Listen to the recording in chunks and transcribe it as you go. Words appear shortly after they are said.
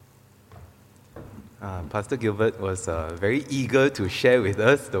Pastor Gilbert was very eager to share with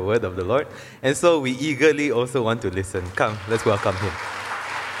us the word of the Lord. And so we eagerly also want to listen. Come, let's welcome him.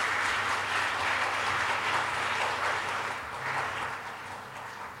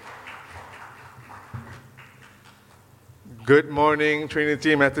 Good morning,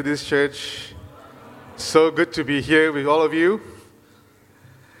 Trinity Methodist Church. So good to be here with all of you.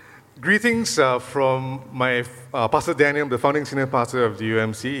 Greetings from my Pastor Daniel, the founding senior pastor of the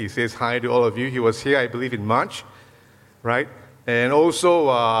UMC. He says hi to all of you. He was here, I believe, in March, right? And also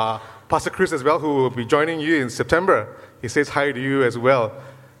Pastor Chris as well, who will be joining you in September. He says hi to you as well.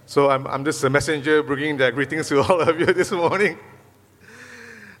 So I'm just a messenger bringing the greetings to all of you this morning.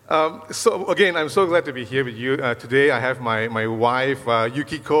 So again, I'm so glad to be here with you. Today I have my wife,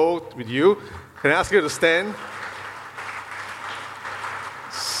 Yukiko, with you. Can I ask you to stand?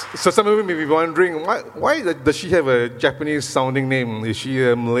 So some of you may be wondering, why does she have a Japanese-sounding name? Is she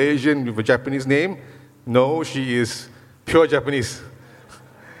a Malaysian with a Japanese name? No, she is pure Japanese.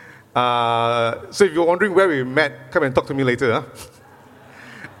 So if you're wondering where we met, come and talk to me later. Huh?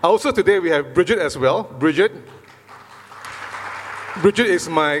 Also today we have Bridget as well. Bridget is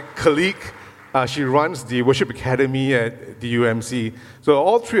my colleague. She runs the Worship Academy at the UMC. So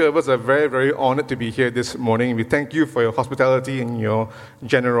all three of us are very, very honored to be here this morning. We thank you for your hospitality and your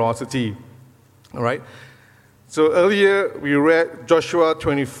generosity. All right? So earlier we read Joshua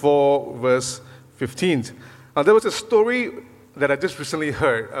 24, verse 15. Now there was a story that I just recently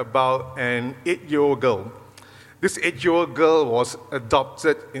heard about an 8-year-old girl. This 8-year-old girl was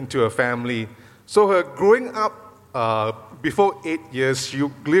adopted into a family. So her growing up, before 8 years, she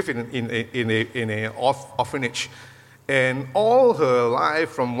lived in an orphanage. And all her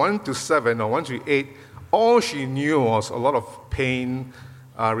life, from 1 to 7 or 1 to 8, all she knew was a lot of pain,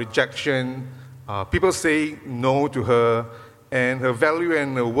 rejection. People say no to her, and her value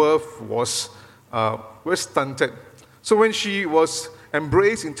and her worth were stunted. So when she was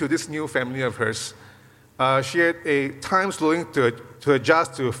embraced into this new family of hers, she had a time slowing to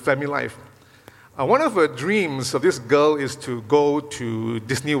adjust to family life. One of her dreams of this girl is to go to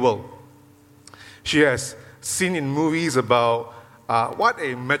Disney World. She has seen in movies about what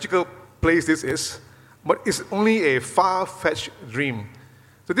a magical place this is, but it's only a far-fetched dream.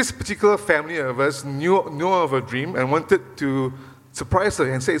 So this particular family of us knew of her dream and wanted to surprise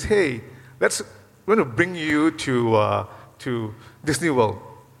her and says, "Hey, we're going to bring you to Disney World."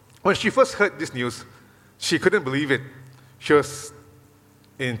 When she first heard this news, she couldn't believe it. She was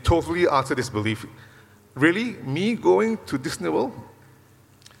in totally utter disbelief. Really? Me going to Disney World?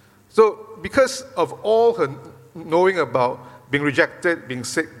 So because of all her knowing about being rejected, being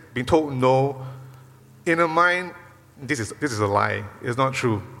sick, being told no, in her mind, this is a lie. It's not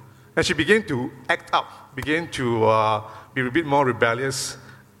true. And she began to act up, began to be a bit more rebellious,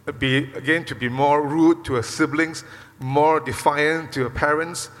 began to be more rude to her siblings, more defiant to her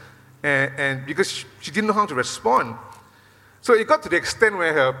parents, and because she didn't know how to respond. So it got to the extent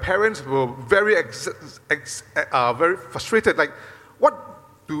where her parents were very frustrated. Like, what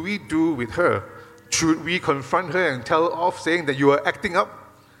do we do with her? Should we confront her and tell her off, saying that you are acting up?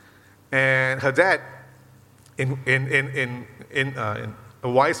 And her dad, in a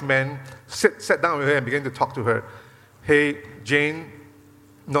wise man, sat down with her and began to talk to her. "Hey, Jane,"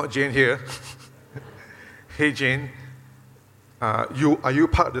 not Jane here. "Hey, Jane, are you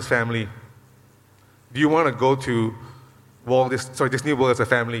part of this family? Do you want to go to Disney World as a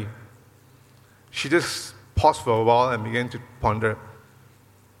family?" She just paused for a while and began to ponder.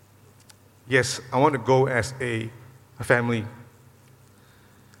 "Yes, I want to go as a family."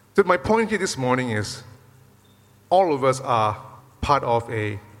 So my point here this morning is, all of us are part of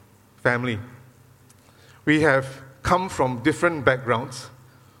a family. We have come from different backgrounds.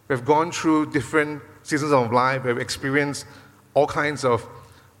 We've gone through different seasons of life. We've experienced all kinds of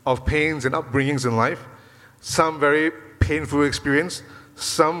pains and upbringings in life. Some very painful experience,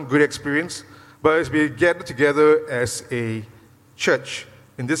 some good experience, but as we gather together as a church,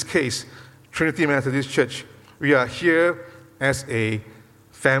 in this case, Trinity Methodist Church, we are here as a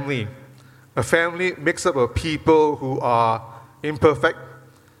family. A family mixed up of people who are imperfect,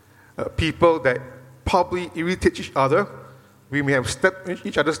 people that probably irritate each other. We may have stepped on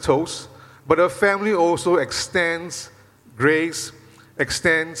each other's toes, but a family also extends grace,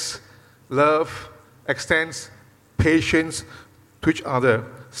 extends love, extends patience to each other,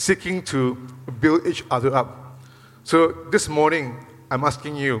 seeking to build each other up. So this morning, I'm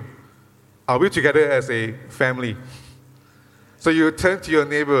asking you, are we together as a family? So you turn to your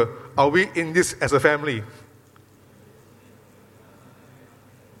neighbor, are we in this as a family?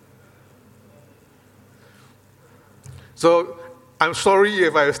 So I'm sorry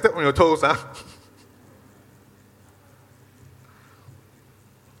if I step on your toes.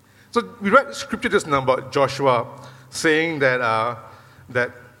 So we read scripture just now about Joshua saying that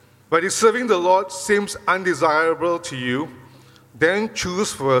but if serving the Lord seems undesirable to you, then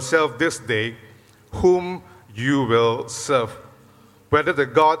choose for yourself this day whom you will serve, whether the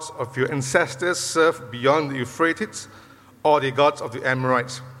gods of your ancestors served beyond the Euphrates or the gods of the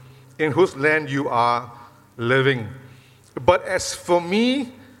Amorites, in whose land you are living. But as for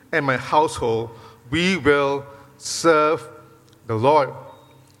me and my household, we will serve the Lord.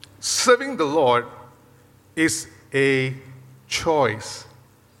 Serving the Lord is a choice.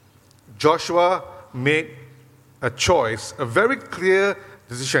 Joshua made a choice, a very clear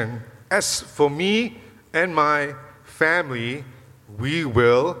decision. As for me and my family, we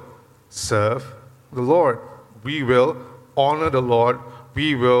will serve the Lord. We will honor the Lord.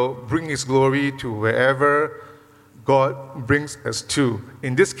 We will bring His glory to wherever God brings us to.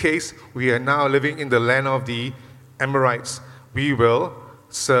 In this case, we are now living in the land of the Amorites. We will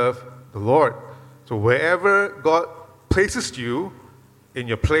serve the Lord. So wherever God places you, in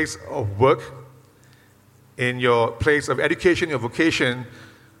your place of work, in your place of education, your vocation,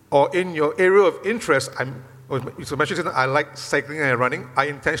 or in your area of interest, I like cycling and running. I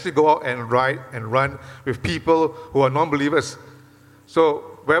intentionally go out and ride and run with people who are non-believers.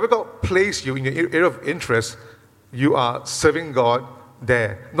 So wherever God places you in your area of interest, you are serving God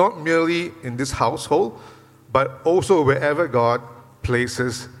there. Not merely in this household, but also wherever God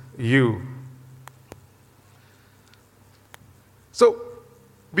places you. So,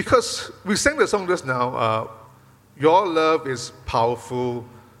 because we sang the song just now, your love is powerful,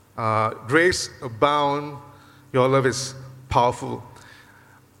 grace abound, your love is powerful.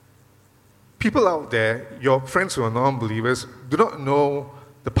 People out there, your friends who are non-believers, do not know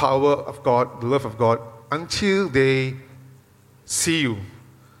the power of God, the love of God, until they see you,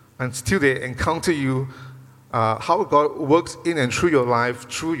 until they encounter you, how God works in and through your life,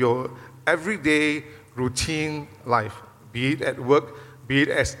 through your everyday routine life, be it at work, be it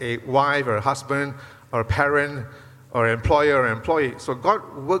as a wife or a husband or a parent or an employer or employee. So God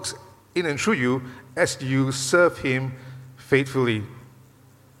works in and through you as you serve Him faithfully.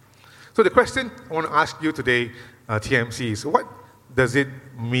 So the question I want to ask you today, TMC, is what does it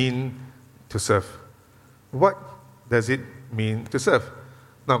mean to serve? What does it mean to serve?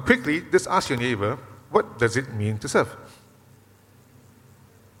 Now quickly, just ask your neighbor, what does it mean to serve?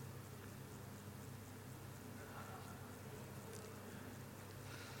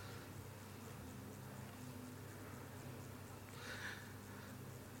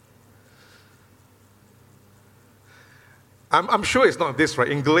 I'm sure it's not this, right?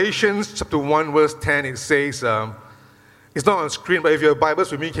 In Galatians chapter 1, verse 10, it says, it's not on the screen, but if you have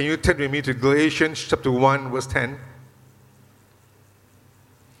Bibles with me, can you turn with me to Galatians chapter 1, verse 10?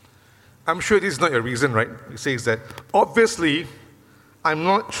 I'm sure this is not your reason, right? It says that, obviously, I'm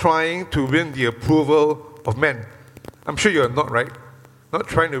not trying to win the approval of men. I'm sure you're not, right? Not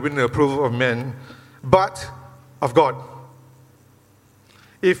trying to win the approval of men, but of God.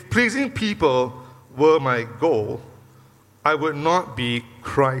 If pleasing people were my goal, I would not be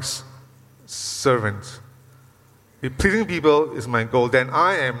Christ's servant. If pleasing people is my goal, then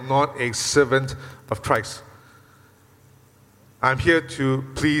I am not a servant of Christ. I'm here to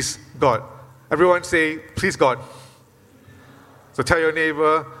please God. Everyone say, please God. So tell your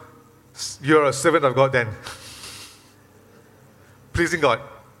neighbor, you're a servant of God then. Pleasing God.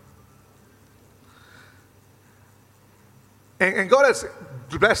 And God has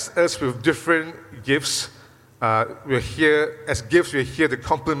blessed us with different gifts. We're here, as gifts, we're here to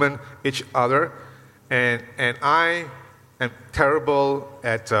complement each other. And I am terrible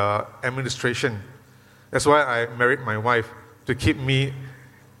at administration. That's why I married my wife, to keep me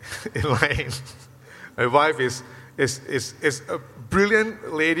in line. My wife is a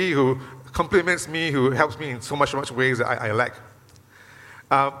brilliant lady who compliments me, who helps me in so much ways that I lack.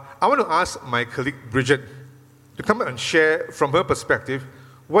 I want to ask my colleague Bridget to come and share from her perspective,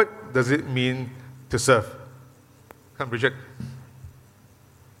 what does it mean to serve? Come, Bridget.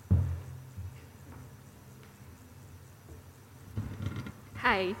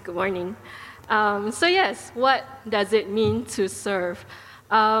 Hi, good morning. So yes, what does it mean to serve?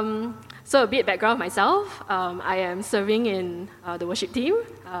 So a bit background of myself. I am serving in the worship team.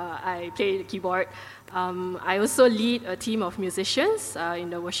 I play the keyboard. I also lead a team of musicians in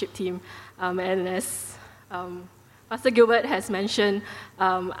the worship team. And as Pastor Gilbert has mentioned,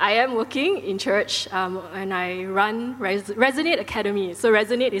 I am working in church and I run Resonate Academy. So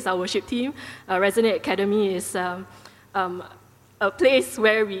Resonate is our worship team. Resonate Academy is a place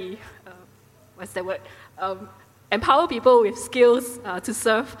where we, empower people with skills to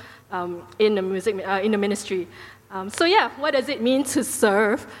serve in the ministry. What does it mean to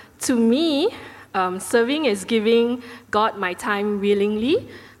serve? To me, serving is giving God my time willingly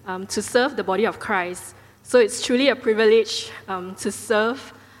to serve the body of Christ. So it's truly a privilege to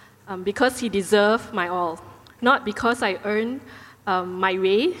serve because He deserves my all, not because I earn my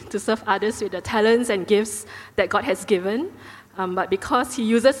way to serve others with the talents and gifts that God has given, but because He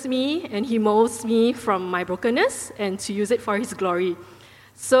uses me and He molds me from my brokenness and to use it for His glory.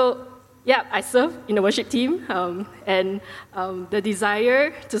 So, I serve in the worship team, and the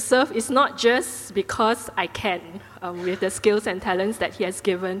desire to serve is not just because I can, with the skills and talents that He has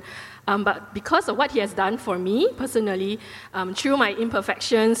given, but because of what He has done for me personally, through my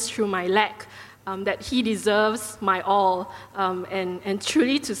imperfections, through my lack, that He deserves my all, and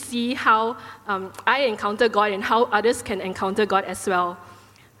truly to see how I encounter God and how others can encounter God as well.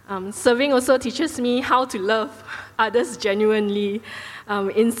 Serving also teaches me how to love others genuinely.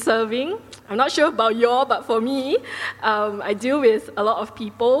 In serving, I'm not sure about y'all, but for me, I deal with a lot of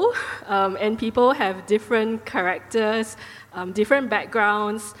people, and people have different characters, different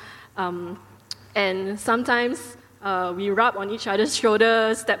backgrounds, and sometimes we rub on each other's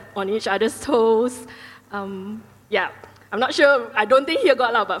shoulders, step on each other's toes. I'm not sure, I don't think here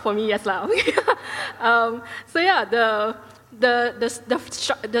got loud, but for me, yes lah.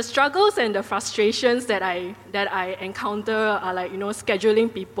 The struggles and the frustrations that I encounter are like,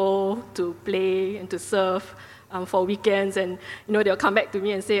 scheduling people to play and to serve for weekends, and they'll come back to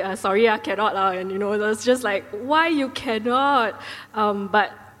me and say, sorry, I cannot, and it's just like, why you cannot?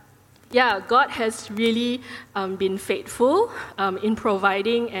 But God has really been faithful in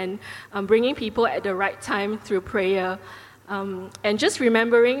providing and bringing people at the right time through prayer. And just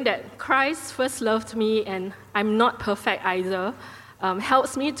remembering that Christ first loved me and I'm not perfect either,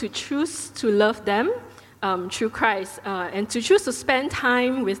 helps me to choose to love them through Christ, and to choose to spend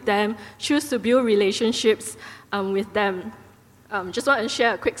time with them, choose to build relationships with them. Just want to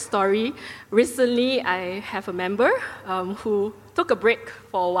share a quick story. Recently, I have a member who took a break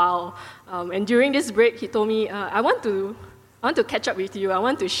for a while, and during this break, he told me, I want to catch up with you. I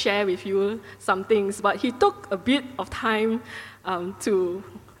want to share with you some things. But he took a bit of time to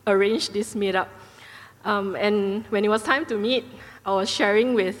arrange this meetup. And when it was time to meet, I was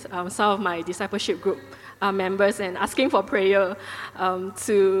sharing with some of my discipleship group members and asking for prayer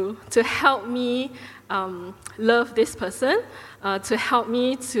to help me love this person, to help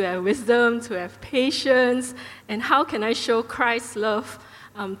me to have wisdom, to have patience, and how can I show Christ's love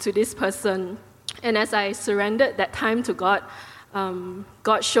to this person. And as I surrendered that time to God,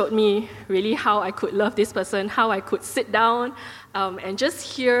 God showed me really how I could love this person, how I could sit down and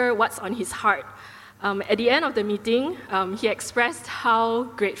just hear what's on his heart. At the end of the meeting, he expressed how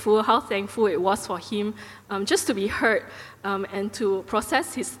grateful, how thankful it was for him just to be heard and to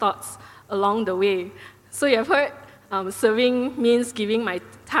process his thoughts along the way. So you have heard, serving means giving my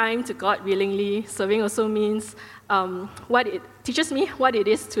time to God willingly. Serving also means it teaches me what it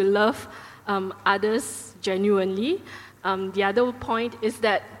is to love others genuinely. The other point is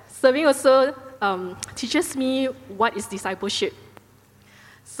that serving also teaches me what is discipleship.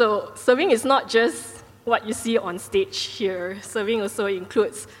 So serving is not just what you see on stage here. Serving also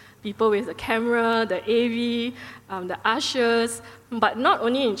includes people with the camera, the AV, the ushers, but not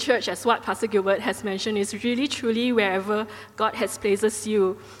only in church, as what Pastor Gilbert has mentioned, is really truly wherever God has places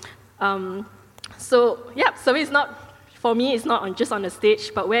you. Serving is not, for me, it's not just on the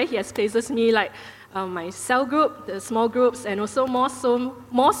stage, but where he has places me, like my cell group, the small groups, and also more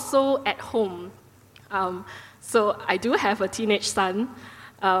so at home. So I do have a teenage son,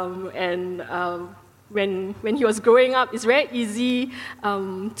 and when he was growing up, it's very easy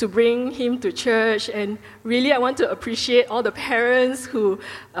to bring him to church, and really I want to appreciate all the parents who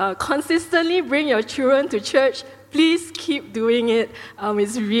consistently bring your children to church. Please keep doing it.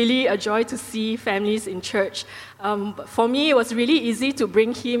 It's really a joy to see families in church. For me, it was really easy to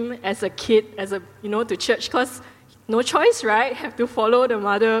bring him as a kid, to church, because no choice, right? Have to follow the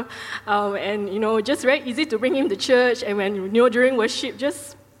mother, and just very easy to bring him to church. And when during worship,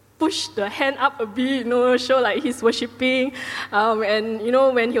 just push the hand up a bit, show like he's worshiping. And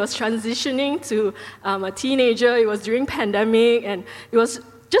when he was transitioning to a teenager, it was during pandemic, and it was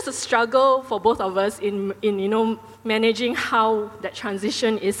just a struggle for both of us in managing how that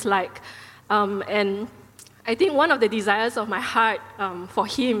transition is like. And I think one of the desires of my heart for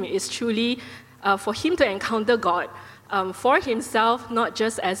him is truly for him to encounter God for himself, not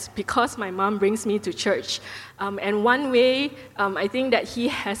just as because my mom brings me to church. And one way I think that he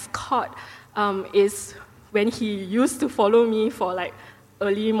has caught is when he used to follow me for like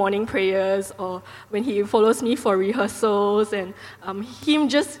early morning prayers, or when he follows me for rehearsals, and him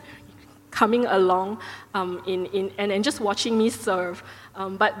just coming along and just watching me serve.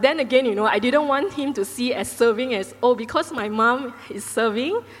 But then again, I didn't want him to see as serving as, because my mom is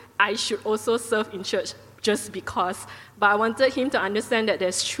serving, I should also serve in church just because. But I wanted him to understand that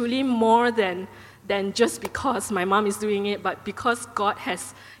there's truly more than just because my mom is doing it, but because God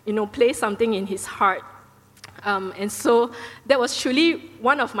has, placed something in his heart. And so that was truly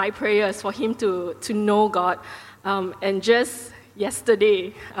one of my prayers for him to know God. And just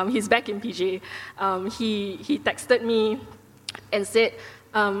yesterday, he's back in PJ, he texted me and said,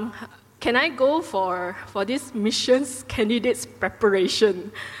 can I go for this missions candidates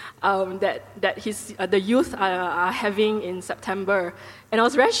preparation that the youth are having in September? And I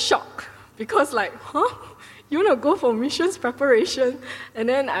was very shocked because you want to go for missions preparation? And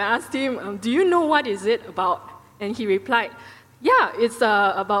then I asked him, do you know what is it about? And he replied, yeah, it's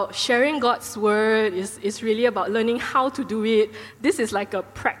about sharing God's word. It's really about learning how to do it. This is like a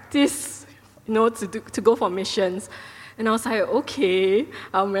practice, to go for missions. And I was like, okay.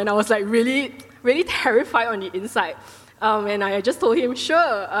 And I was like really, really terrified on the inside. And I just told him,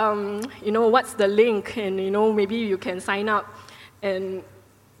 sure, what's the link? And, maybe you can sign up. And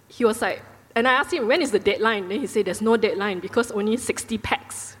he was like, and I asked him, when is the deadline? Then he said, there's no deadline because only 60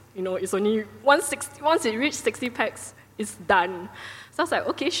 packs. It's only once it reaches 60 packs, it's done. So I was like,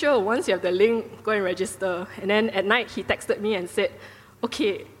 okay, sure, once you have the link, go and register. And then at night, he texted me and said,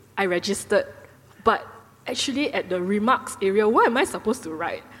 okay, I registered, but actually at the remarks area, what am I supposed to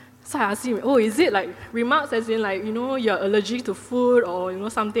write? So I asked him, is it like remarks as in you're allergic to food or,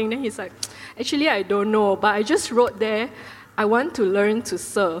 something? Then he's like, actually, I don't know, but I just wrote there, I want to learn to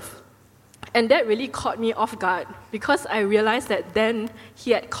serve. And that really caught me off guard because I realized that then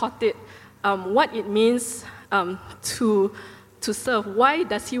he had caught it, what it means to serve. Why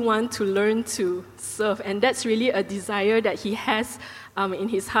does he want to learn to serve? And that's really a desire that he has in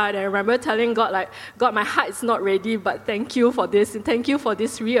his heart. And I remember telling God, God, my heart is not ready, but thank you for this. And thank you for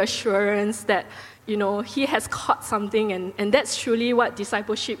this reassurance that, he has caught something. And that's truly what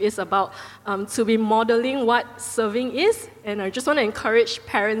discipleship is about, to be modeling what serving is. And I just want to encourage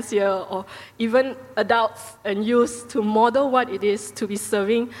parents here or even adults and youth to model what it is to be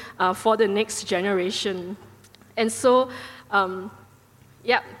serving for the next generation. And so,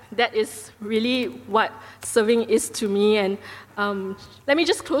 that is really what serving is to me. And let me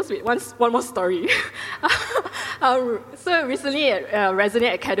just close with one more story. So recently at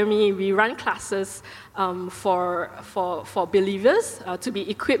Resonate Academy, we run classes for believers to be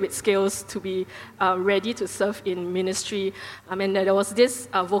equipped with skills to be ready to serve in ministry. And there was this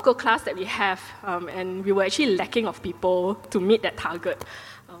vocal class that we have, and we were actually lacking of people to meet that target.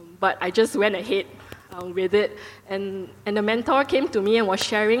 But I just went ahead with it. And the mentor came to me and was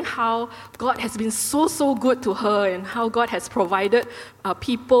sharing how God has been so good to her and how God has provided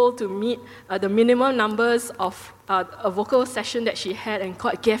people to meet the minimum numbers of a vocal session that she had, and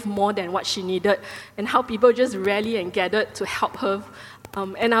God gave more than what she needed, and how people just rallied and gathered to help her.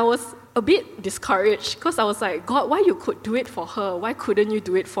 And I was a bit discouraged because I was like, God, why you could do it for her? Why couldn't you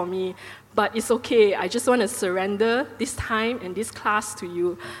do it for me? But it's okay. I just want to surrender this time and this class to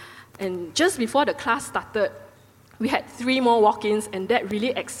you. And just before the class started, we had 3 more walk-ins, and that really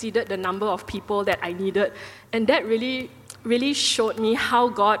exceeded the number of people that I needed. And that really, really showed me how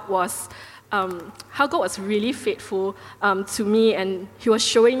God was really faithful to me. And He was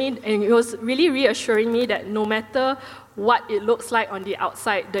showing me, and He was really reassuring me that no matter what it looks like on the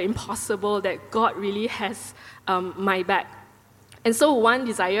outside, the impossible, that God really has my back. And so one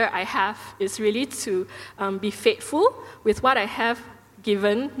desire I have is really to be faithful with what I have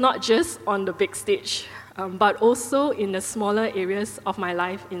given, not just on the big stage, but also in the smaller areas of my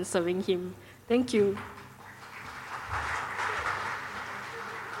life in serving Him. Thank you.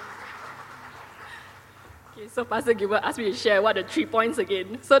 Okay, so Pastor Gilbert asked me to share what are the 3 points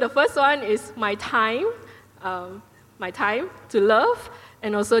again. So the first one is my time to love,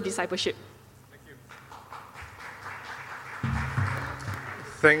 and also discipleship. Thank you.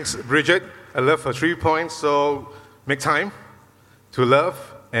 Thanks, Bridget. I love her 3 points. So make time to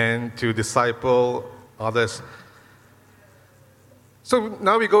love and to disciple others. So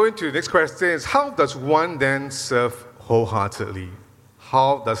now we go into the next question is, how does one then serve wholeheartedly?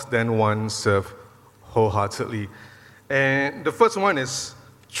 How does then one serve wholeheartedly? And the first one is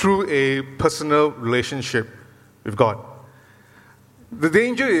through a personal relationship with God. The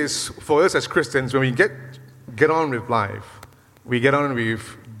danger is for us as Christians, when we get on with life, we get on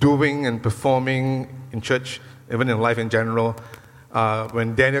with doing and performing in church, even in life in general.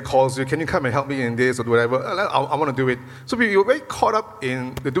 When Daniel calls you, can you come and help me in this or whatever? I want to do it. So we're very caught up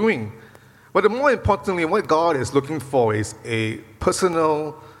in the doing. But more importantly, what God is looking for is a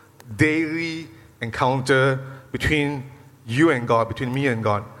personal, daily encounter between you and God, between me and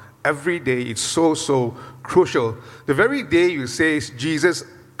God. Every day it's so crucial. The very day you say, Jesus,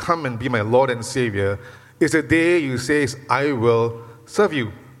 come and be my Lord and Savior, is the day you say, I will serve you.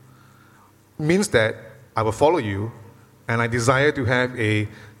 It means that I will follow you, and I desire to have a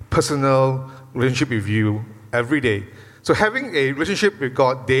personal relationship with you every day. So having a relationship with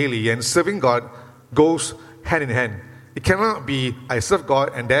God daily and serving God goes hand in hand. It cannot be I serve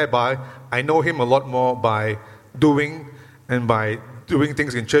God and thereby I know Him a lot more by doing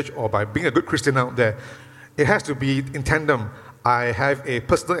things in church or by being a good Christian out there. It has to be in tandem. I have a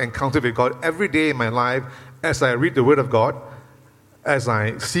personal encounter with God every day in my life as I read the Word of God, as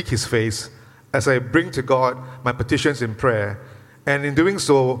I seek His face, as I bring to God my petitions in prayer. And in doing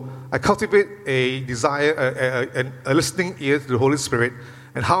so, I cultivate a desire, a listening ear to the Holy Spirit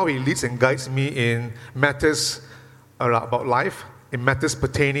and how He leads and guides me in matters about life, in matters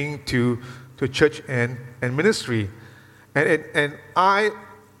pertaining to church and ministry. And I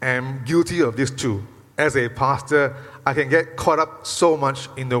am guilty of this too. As a pastor, I can get caught up so much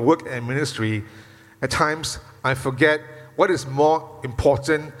in the work and ministry. At times, I forget what is more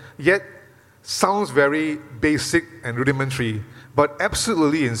important, yet sounds very basic and rudimentary, but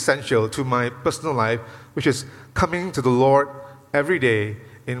absolutely essential to my personal life, which is coming to the Lord every day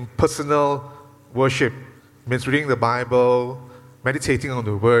in personal worship, means reading the Bible, meditating on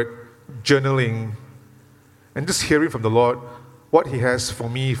the Word, journaling, and just hearing from the Lord what He has for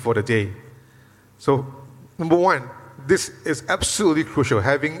me for the day. So, number one, this is absolutely crucial,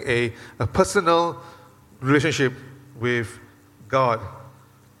 having a personal relationship with God.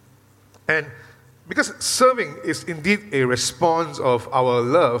 And because serving is indeed a response of our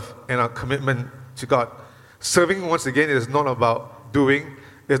love and our commitment to God. Serving, once again, is not about doing,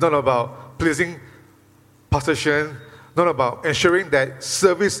 it's not about pleasing Pastor Shen, not about ensuring that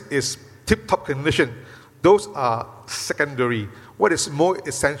service is tip-top condition. Those are secondary. What is more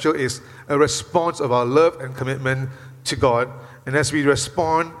essential is a response of our love and commitment to God. And as we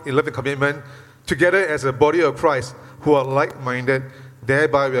respond in love and commitment, together as a body of Christ who are like-minded,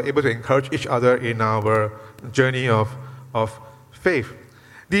 thereby we are able to encourage each other in our journey of faith.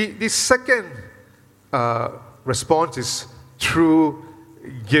 The second response is through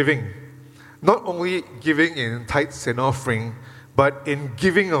giving. Not only giving in tithes and offering, but in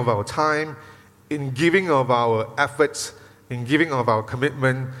giving of our time, in giving of our efforts, in giving of our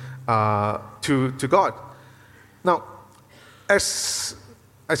commitment to God. Now, as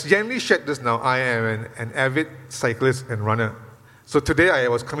Yanli shared this now, I am an avid cyclist and runner. So today I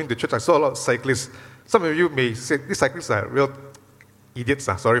was coming to church, I saw a lot of cyclists. Some of you may say, these cyclists are real idiots,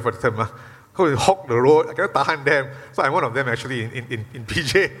 sorry for the term. How they hog the road, I cannot tahan them. So I'm one of them actually in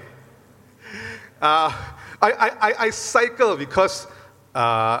PJ. I cycle because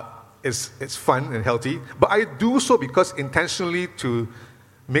it's fun and healthy, but I do so because intentionally to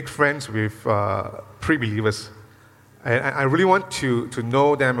make friends with pre-believers. And I really want to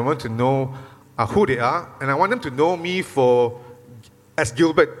know them, I want to know who they are, and I want them to know me as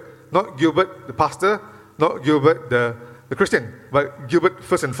Gilbert, not Gilbert the pastor, not Gilbert the Christian, but Gilbert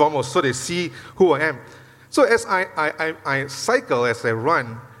first and foremost, so they see who I am. So as I cycle, as I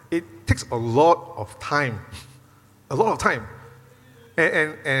run, it takes a lot of time.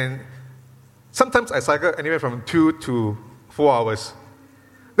 And sometimes I cycle anywhere from 2 to 4 hours.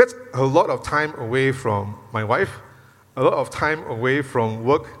 That's a lot of time away from my wife, a lot of time away from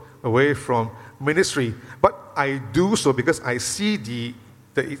work, away from ministry. But I do so because I see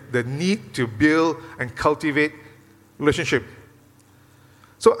the need to build and cultivate relationship.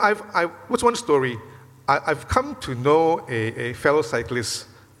 So what's one story? I've come to know a fellow cyclist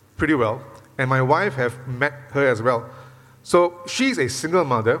pretty well, and my wife have met her as well. So she's a single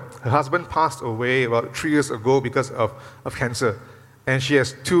mother. Her husband passed away about 3 years ago because of cancer, and she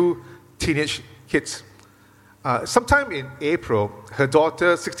has 2 teenage kids. Sometime in April, her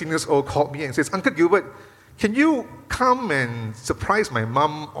daughter, 16 years old, called me and says, Uncle Gilbert, can you come and surprise my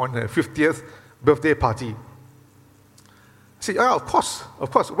mom on her 50th birthday party? I said, of course.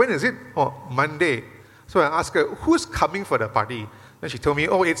 When is it? Oh, Monday. So I asked her, who's coming for the party? Then she told me,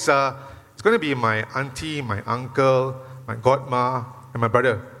 it's going to be my auntie, my uncle, my godma, and my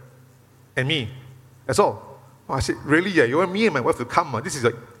brother, and me. That's all. I said, really? Yeah, you want me and my wife to come? This is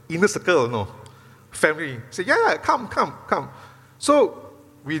an inner circle, no? Family. I said, yeah, come. So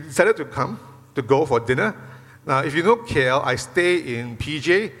we decided to go for dinner. Now, if you know KL, I stay in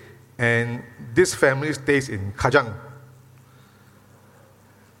PJ, and this family stays in Kajang.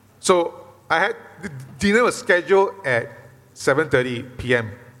 So the dinner was scheduled at 7:30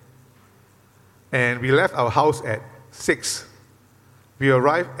 p.m. And we left our house at 6. We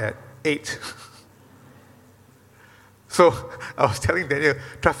arrived at 8. So I was telling Daniel,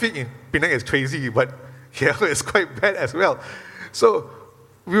 traffic in Penang is crazy, but here it's quite bad as well. So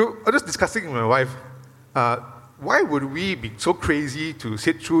we were just discussing with my wife, why would we be so crazy to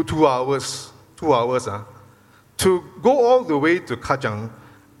sit through 2 hours, to go all the way to Kajang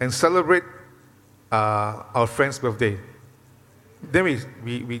and celebrate our friend's birthday? Then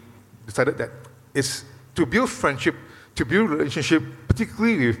we decided that it's to build friendship, to build relationship,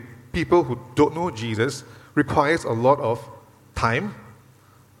 particularly with people who don't know Jesus, requires a lot of time,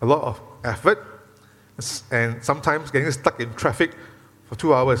 a lot of effort, and sometimes getting stuck in traffic for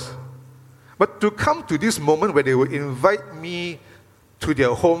 2 hours. But to come to this moment where they would invite me to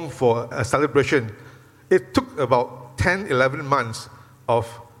their home for a celebration, it took about 10, 11 months of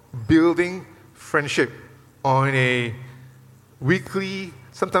building friendship on a weekly,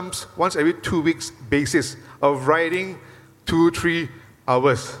 sometimes once every 2 weeks basis of riding 2-3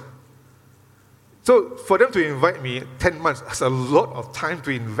 hours. So for them to invite me 10 months, that's a lot of time to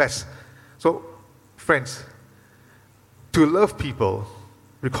invest. So friends, to love people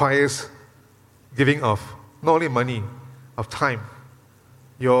requires giving of not only money, of time,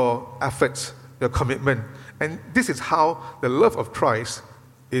 your efforts, your commitment. And this is how the love of Christ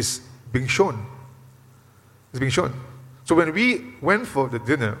is being shown. It's being shown. So when we went for the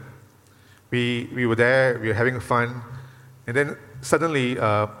dinner, we were there, we were having fun, and then suddenly,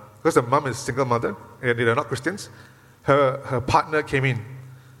 because the mom is a single mother, and they are not Christians, her partner came in.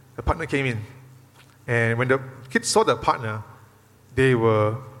 Her partner came in. And when the kids saw the partner, they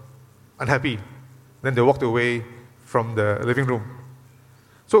were unhappy. Then they walked away from the living room.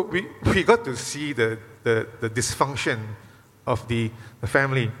 So we got to see the dysfunction of the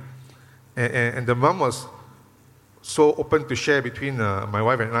family. And the mom was so open to share between my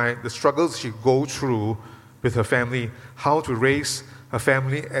wife and I the struggles she goes through with her family, how to raise her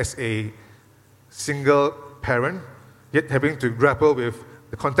family as a single parent, yet having to grapple with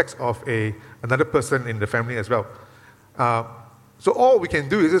the context of another person in the family as well. So all we can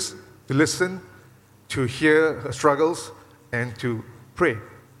do is just to listen, to hear her struggles, and to pray.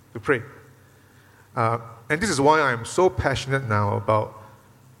 And this is why I'm so passionate now about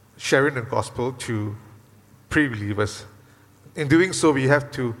sharing the gospel to pre-believers. In doing so, we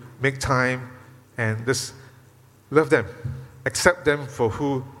have to make time and just love them, accept them for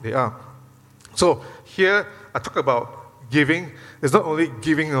who they are. So here, I talk about giving. It's not only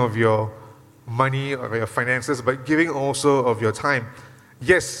giving of your money or your finances, but giving also of your time.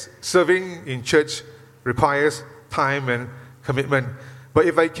 Yes, serving in church requires time and commitment. But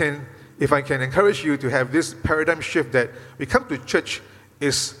if I can encourage you to have this paradigm shift that we come to church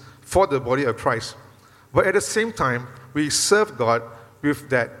is for the body of Christ. But at the same time, we serve God with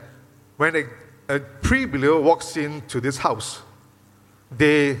that. When a pre-believer walks into this house,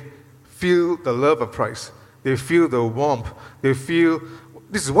 they feel the love of Christ. They feel the warmth. They feel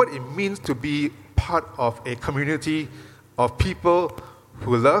this is what it means to be part of a community of people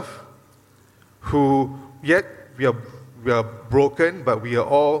who love, who yet we are broken, but we are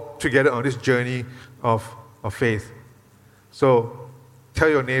all together on this journey of faith. So tell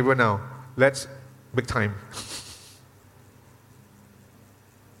your neighbor now, let's make time.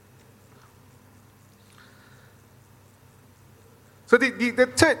 So the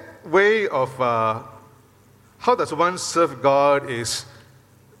third way of how does one serve God is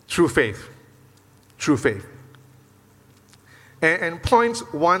through faith. Through faith. And points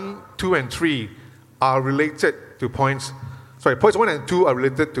 1, 2, and 3 are related to points 1 and 2 are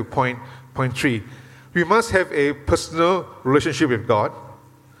related to point 3. We must have a personal relationship with God.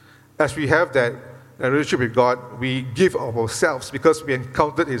 As we have that relationship with God, we give of ourselves because we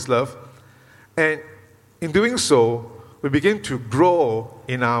encountered His love. And in doing so, we begin to grow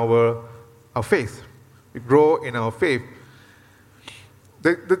in our faith. We grow in our faith.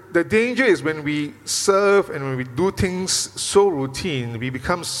 The danger is when we serve and when we do things so routine, we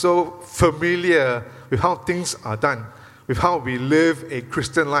become so familiar with how things are done, with how we live a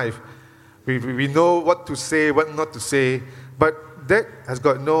Christian life. We know what to say, what not to say, but that has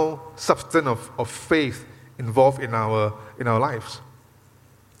got no substance of faith involved in our lives.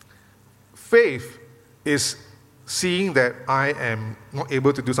 Faith is seeing that I am not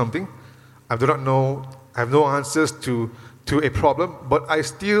able to do something, I do not know, I have no answers to a problem, but I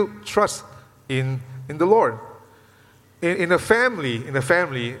still trust in the Lord. In a family,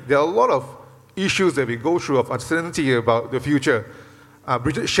 there are a lot of issues that we go through of uncertainty about the future.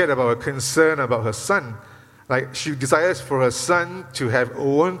 Bridget shared about her concern about her son. Like, she desires for her son to have her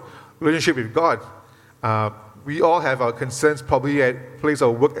own relationship with God. We all have our concerns probably at place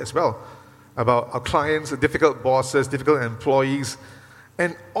of work as well, about our clients, difficult bosses, difficult employees.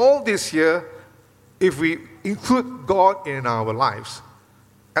 And all this here, if we include God in our lives,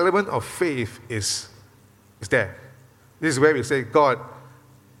 element of faith is there. This is where we say, God,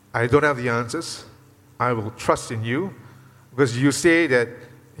 I don't have the answers. I will trust in you because you say that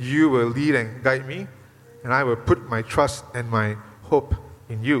you will lead and guide me, and I will put my trust and my hope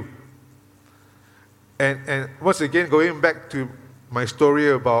in you. And once again, going back to my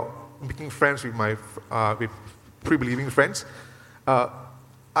story about making friends with my with pre-believing friends,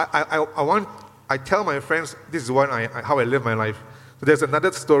 I tell my friends this is how I live my life. So there's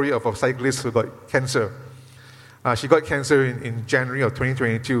another story of a cyclist who got cancer. She got cancer in January of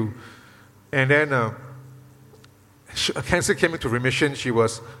 2022, and then cancer came into remission. She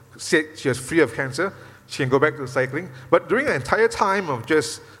was sick. She was free of cancer. She can go back to cycling. But during the entire time of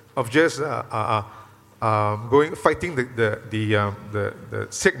fighting the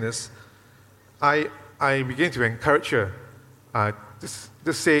sickness, I began to encourage her.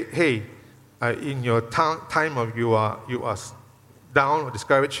 Just say, hey, in your time of you are down or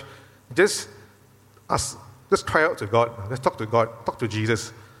discouraged, just cry out to God. Let's talk to God. Talk to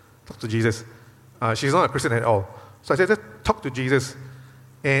Jesus. Talk to Jesus. She's not a Christian at all. So I said, just talk to Jesus.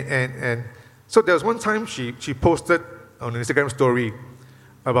 And so there was one time she posted on an Instagram story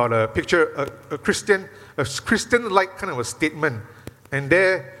about a picture, a Christian-like kind of a statement. And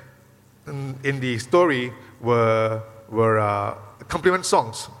there, in the story, were compliment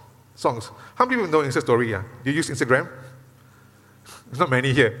songs. How many people know Insta story? Yeah? Do you use Instagram? There's not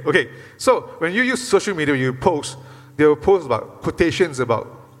many here. Okay, so when you use social media, they will post about quotations about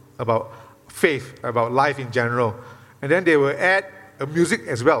faith, about life in general. And then they will add a music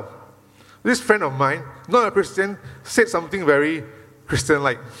as well. This friend of mine, not a Christian, said something very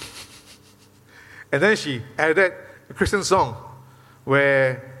Christian-like. And then she added a Christian song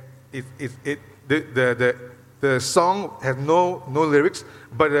where the song has no lyrics,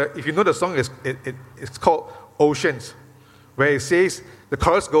 but if you know the song, it's called Oceans, where it says, the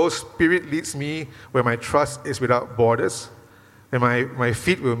chorus goes, Spirit leads me where my trust is without borders, and my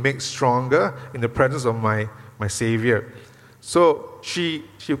feet will make stronger in the presence of my Savior. So she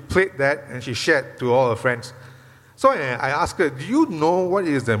played that and she shared to all her friends. So I asked her, do you know what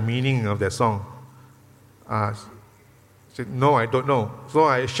is the meaning of that song? She said, no, I don't know. So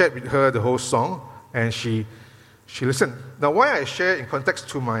I shared with her the whole song, and she listened. Now, why I share in context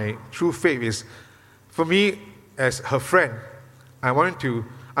to my true faith is, for me, as her friend, I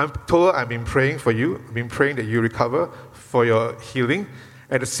told her I've been praying for you. I've been praying that you recover for your healing.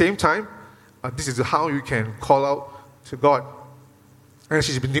 At the same time, this is how you can call out to God. And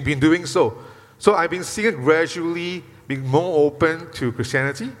she's been doing so. So I've been seeing her gradually being more open to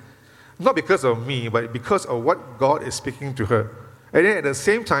Christianity, not because of me, but because of what God is speaking to her. And then at the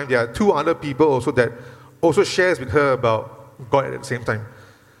same time, there are two other people also that also shares with her about God at the same time.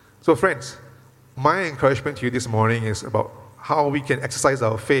 So friends, my encouragement to you this morning is about how we can exercise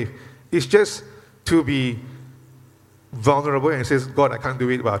our faith. It's just to be vulnerable and say, God, I can't do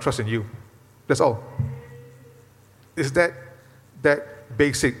it, but I trust in you. That's all. It's that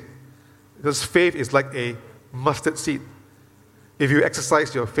basic. Because faith is like a mustard seed. If you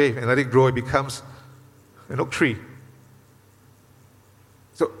exercise your faith and let it grow, it becomes an oak tree.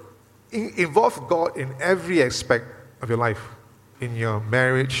 So involve God in every aspect of your life. In your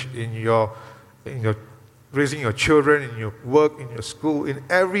marriage, in your raising your children, in your work, in your school, in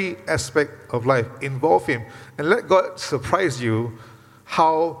every aspect of life. Involve Him. And let God surprise you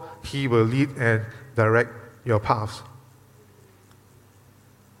how He will lead and direct your paths.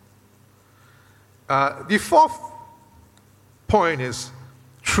 The fourth point is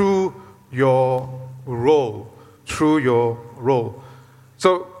through your role. Through your role.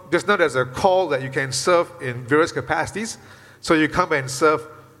 So just now there's a call that you can serve in various capacities. So you come and serve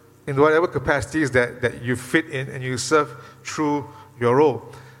in whatever capacities that you fit in, and you serve through your role.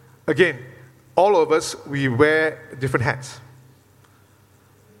 Again, all of us, we wear different hats.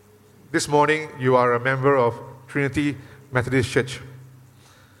 This morning, you are a member of Trinity Methodist Church.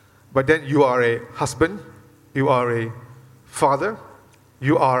 But then you are a husband, you are a father,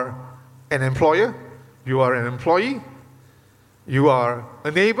 you are an employer, you are an employee, you are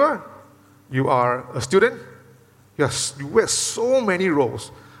a neighbor, you are a student. You wear so many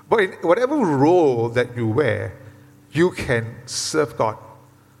roles. But in whatever role that you wear, you can serve God.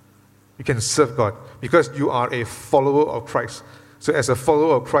 You can serve God because you are a follower of Christ. So as a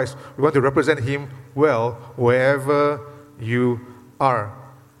follower of Christ, we want to represent Him well wherever you are.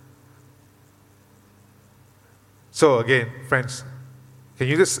 So again, friends, can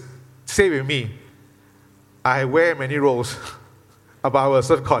you just say with me, I wear many roles, but I will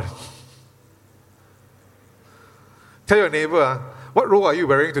serve God. Tell your neighbor, What role are you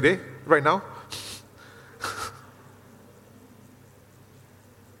wearing today, right now?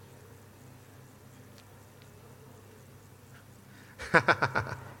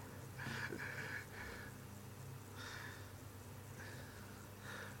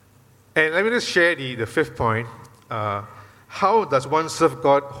 And let me just share the fifth point. How does one serve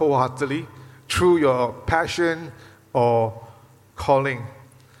God wholeheartedly? Through your passion or calling.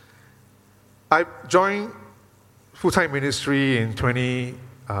 I joined full-time ministry in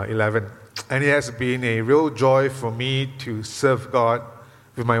 2011, and it has been a real joy for me to serve God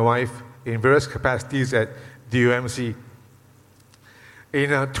with my wife in various capacities at DUMC. In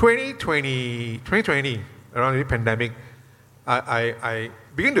 2020, around the pandemic, I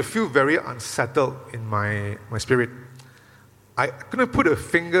began to feel very unsettled in my spirit. I couldn't put a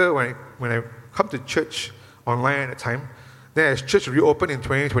finger when I come to church online at the time. Then as church reopened in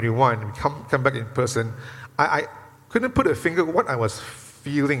 2021, we come back in person, I couldn't put a finger what I was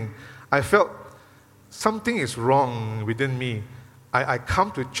feeling. I felt something is wrong within me. I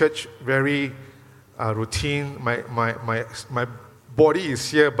come to church very routine. My body is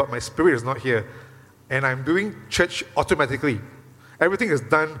here, but my spirit is not here. And I'm doing church automatically. Everything is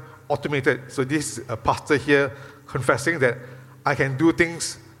done automated. So this is a pastor here confessing that I can do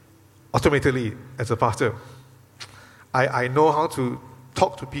things automatically as a pastor. I know how to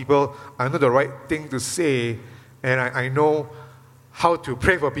talk to people. I know the right thing to say. And I know how to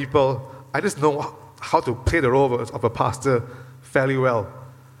pray for people. I just know how to play the role of a pastor fairly well.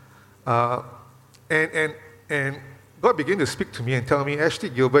 And God began to speak to me and tell me, actually,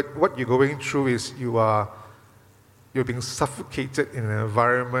 Gilbert, what you're going through is you're being suffocated in an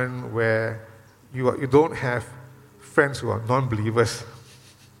environment where you don't have friends who are non-believers.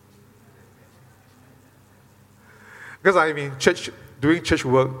 Because I'm in church, doing church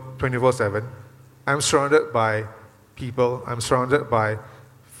work 24/7. I'm surrounded by people. I'm surrounded by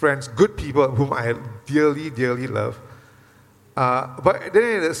friends, good people whom I dearly, dearly love. But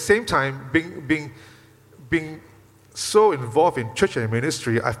then at the same time, being so involved in church and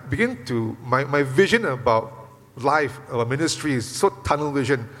ministry, I begin to, my vision about life, about ministry is so tunnel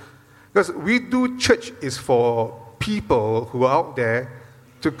vision. Because we do church is for people who are out there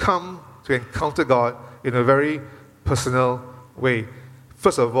to come to encounter God in a very personal way.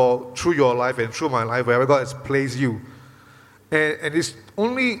 First of all, through your life and through my life, wherever God has placed you. And it's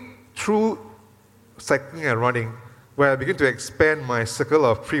only through cycling and running where I begin to expand my circle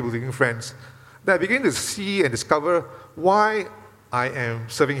of pre-believing friends that I begin to see and discover why I am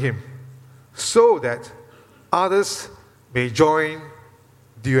serving Him, so that others may join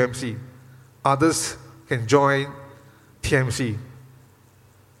DUMC, others can join TMC.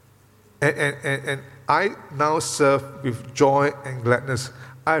 And I now serve with joy and gladness.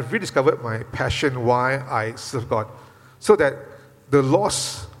 I've rediscovered my passion why I serve God, so that the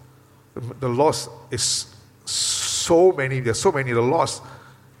loss is so many. There's so many. The loss.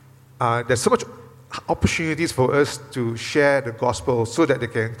 There's so much opportunities for us to share the gospel, so that they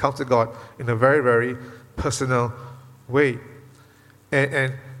can encounter God in a very, very personal way.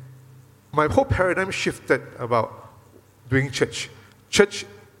 And my whole paradigm shifted about doing church. Church,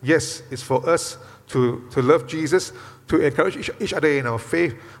 yes, is for us to love Jesus, to encourage each other in our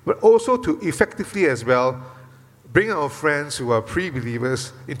faith, but also to effectively as well bring our friends who are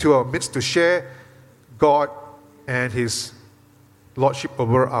pre-believers into our midst to share God and His Lordship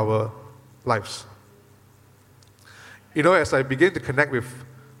over our lives. You know, as I begin to connect with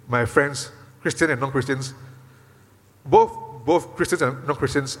my friends, Christian and non-Christians, both Christians and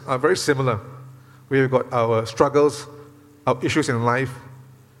non-Christians are very similar. We've got our struggles, our issues in life.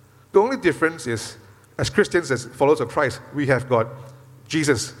 The only difference is, as Christians, as followers of Christ, we have got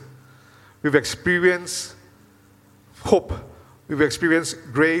Jesus. We've experienced hope. We've experienced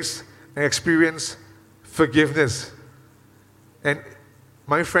grace and experienced forgiveness. And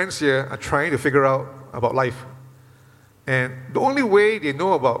my friends here are trying to figure out about life. And the only way they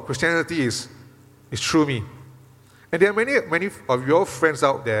know about Christianity is through me. And there are many of your friends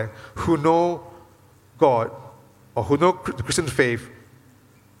out there who know God or who know the Christian faith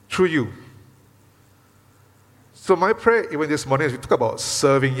through you. So my prayer even this morning, as we talk about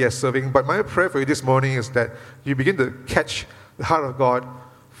serving, yes, serving, but my prayer for you this morning is that you begin to catch the heart of God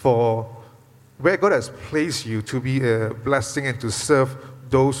for where God has placed you to be a blessing and to serve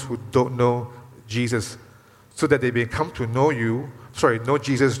those who don't know Jesus, so that they may come to know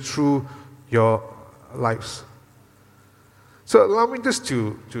Jesus through your lives. So allow me just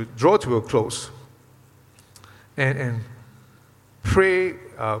to draw to a close and pray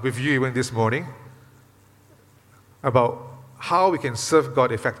with you even this morning about how we can serve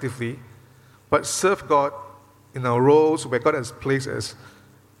God effectively, but serve God in our roles where God has placed us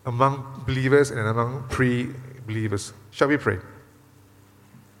among believers and among pre-believers. Shall we pray?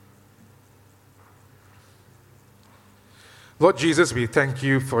 Lord Jesus, we thank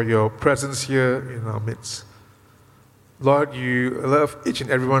you for your presence here in our midst. Lord, you love each and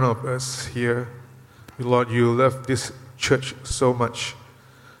every one of us here. Lord, you love this church so much.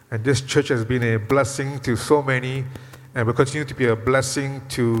 And this church has been a blessing to so many and will continue to be a blessing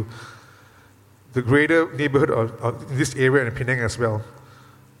to the greater neighborhood of this area and Penang as well.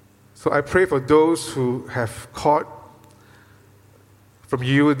 So I pray for those who have caught from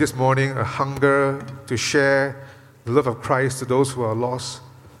you this morning a hunger to share the love of Christ to those who are lost.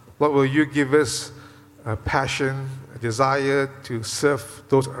 Lord, will you give us a passion, a desire to serve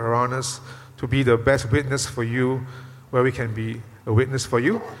those around us, to be the best witness for you, where we can be a witness for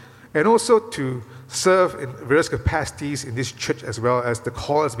you, and also to serve in various capacities in this church as well as the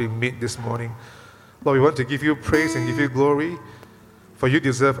call has been made this morning. Lord, we want to give you praise and give you glory, for you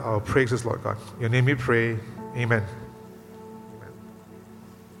deserve our praises, Lord God. In your name we pray. Amen.